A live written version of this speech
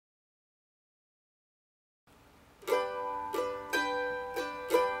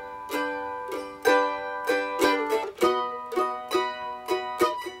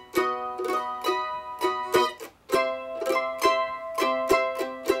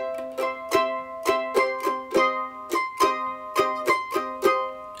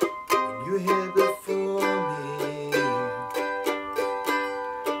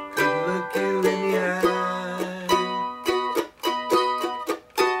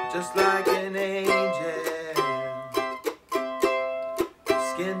just like an angel. Your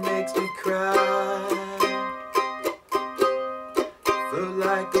skin makes me cry, float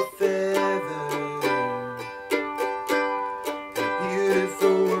like a feather in a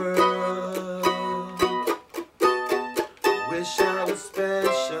beautiful world. I wish I was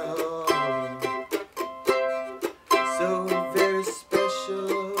special, so very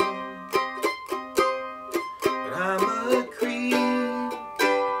special, but I'm a creep.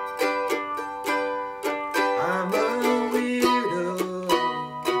 I'm a weirdo.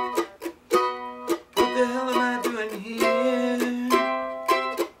 What the hell am I doing here?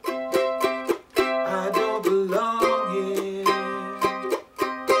 I don't belong here.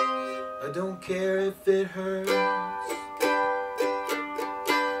 I don't care if it hurts.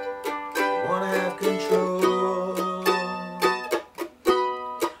 I wanna have control.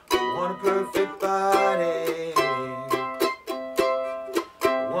 I want a perfect body. I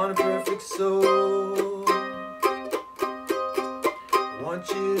want a perfect soul. I want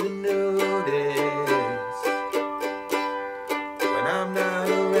you to notice when I'm not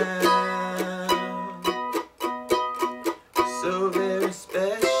around. You're so very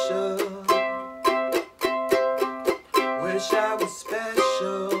special. Wish I was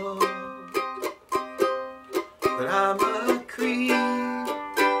special, but I'm a creep.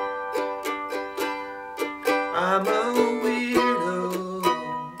 I'm a weirdo.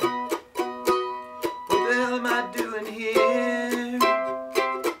 What the hell am I doing here?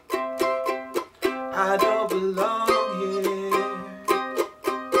 I don't belong here.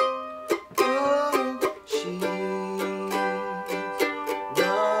 Oh, she's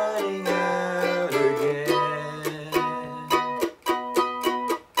running out again.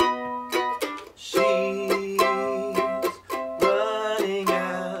 She's running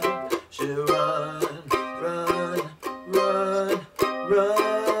out. She'll run, run, run, run.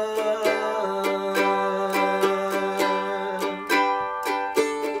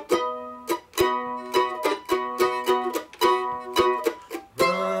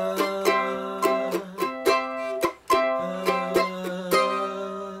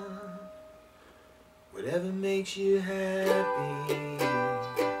 Whatever makes you happy,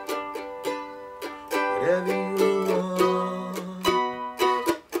 whatever you want,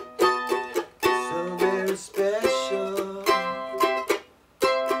 so very special.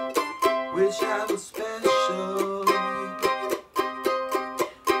 Wish I was special,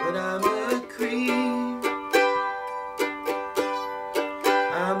 but I'm a creep.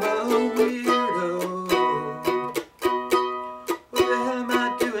 I'm a weirdo. What the hell am I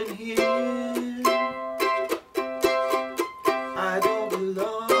doing here? I don't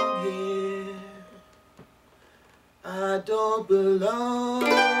belong here. I don't belong.